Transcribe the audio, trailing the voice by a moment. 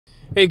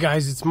Hey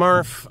guys, it's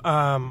Marf.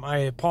 I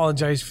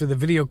apologize for the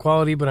video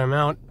quality, but I'm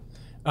out.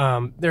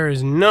 There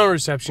is no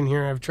reception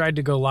here. I've tried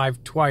to go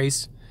live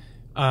twice.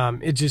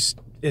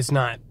 It's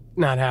not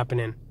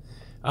happening.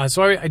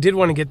 So I did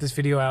want to get this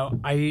video out.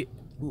 I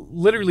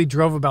literally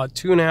drove about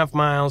 2.5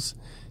 miles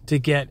to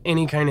get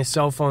any kind of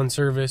cell phone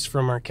service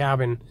from our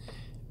cabin.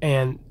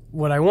 And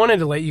what I wanted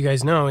to let you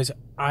guys know is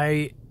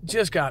I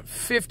just got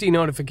 50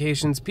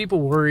 notifications.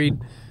 People worried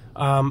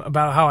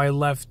about how I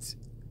left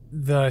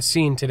the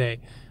scene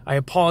today. I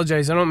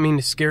apologize. I don't mean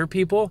to scare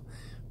people,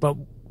 but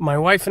my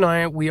wife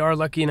and we are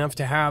lucky enough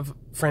to have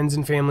friends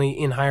and family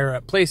in higher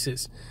up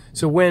places.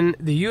 So when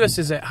the U.S.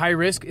 is at high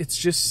risk, it's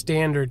just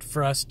standard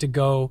for us to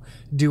go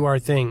do our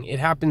thing. It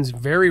happens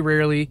very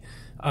rarely.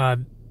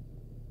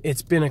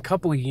 It's been a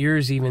couple of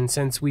years even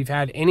since we've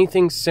had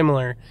anything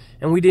similar,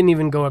 and we didn't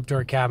even go up to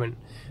our cabin.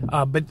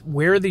 But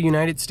where the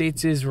United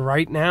States is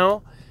right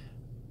now,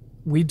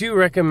 we do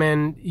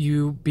recommend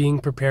you being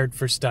prepared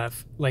for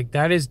stuff. Like,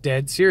 that is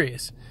dead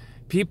serious.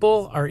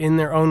 People are in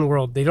their own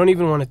world. They don't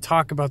even want to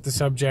talk about the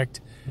subject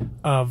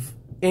of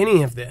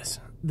any of this.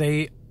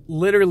 They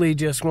literally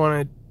just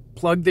want to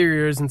plug their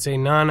ears and say,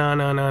 nah, nah,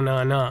 nah, nah,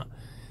 nah, nah.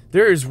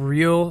 There is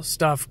real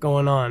stuff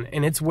going on,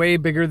 and it's way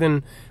bigger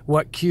than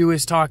what Q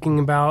is talking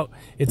about.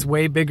 It's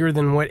way bigger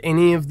than what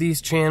any of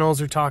these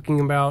channels are talking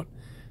about.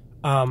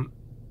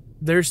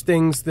 There's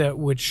things that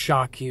would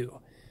shock you.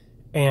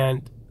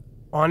 And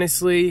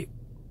honestly,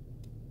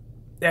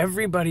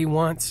 everybody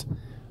wants,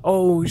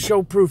 oh,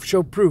 show proof,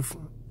 show proof.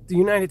 The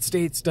United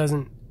States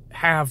doesn't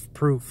have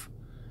proof.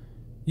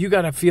 You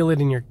got to feel it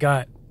in your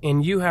gut,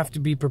 and you have to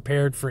be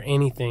prepared for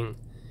anything.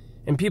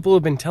 And people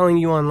have been telling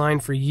you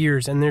online for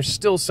years, and there's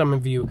still some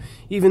of you,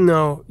 even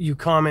though you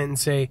comment and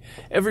say,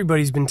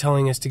 everybody's been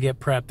telling us to get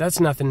prepped.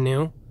 That's nothing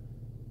new.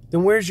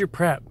 Then where's your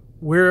prep?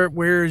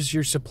 Where's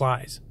your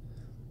supplies?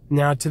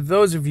 Now, to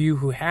those of you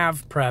who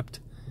have prepped,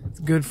 it's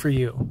good for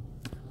you.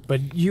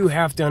 But you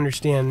have to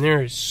understand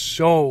there is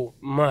so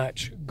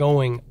much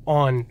going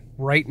on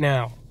right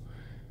now.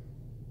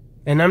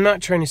 And I'm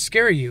not trying to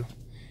scare you.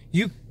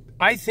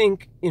 I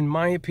think, in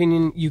my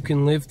opinion, you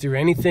can live through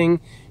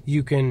anything.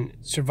 You can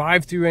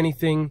survive through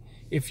anything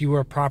if you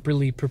are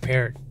properly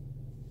prepared.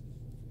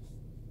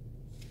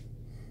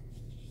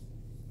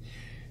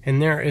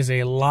 And there is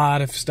a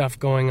lot of stuff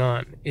going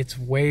on. It's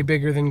way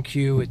bigger than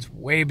Q. It's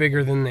way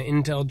bigger than the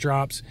intel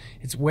drops.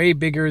 It's way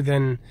bigger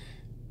than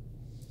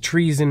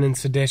treason and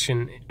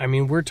sedition. I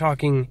mean, we're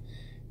talking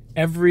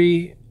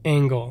every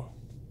angle.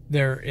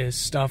 There is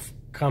stuff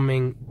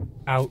coming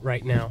out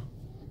right now.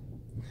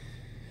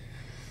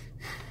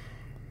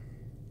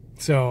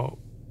 So,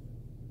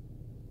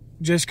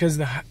 just because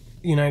the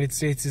United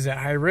States is at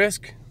high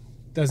risk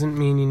doesn't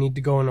mean you need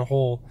to go in a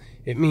hole.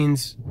 It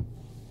means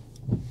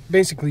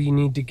basically you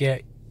need to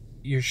get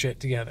your shit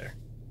together.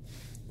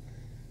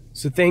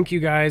 So thank you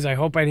guys. I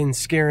hope I didn't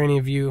scare any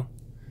of you,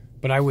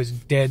 but I was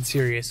dead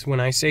serious. When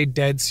I say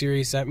dead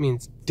serious, that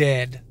means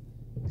dead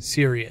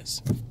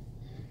serious.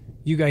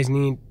 You guys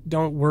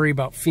don't worry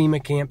about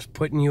FEMA camps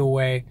putting you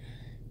away.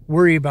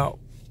 Worry about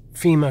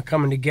FEMA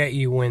coming to get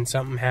you when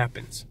something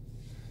happens.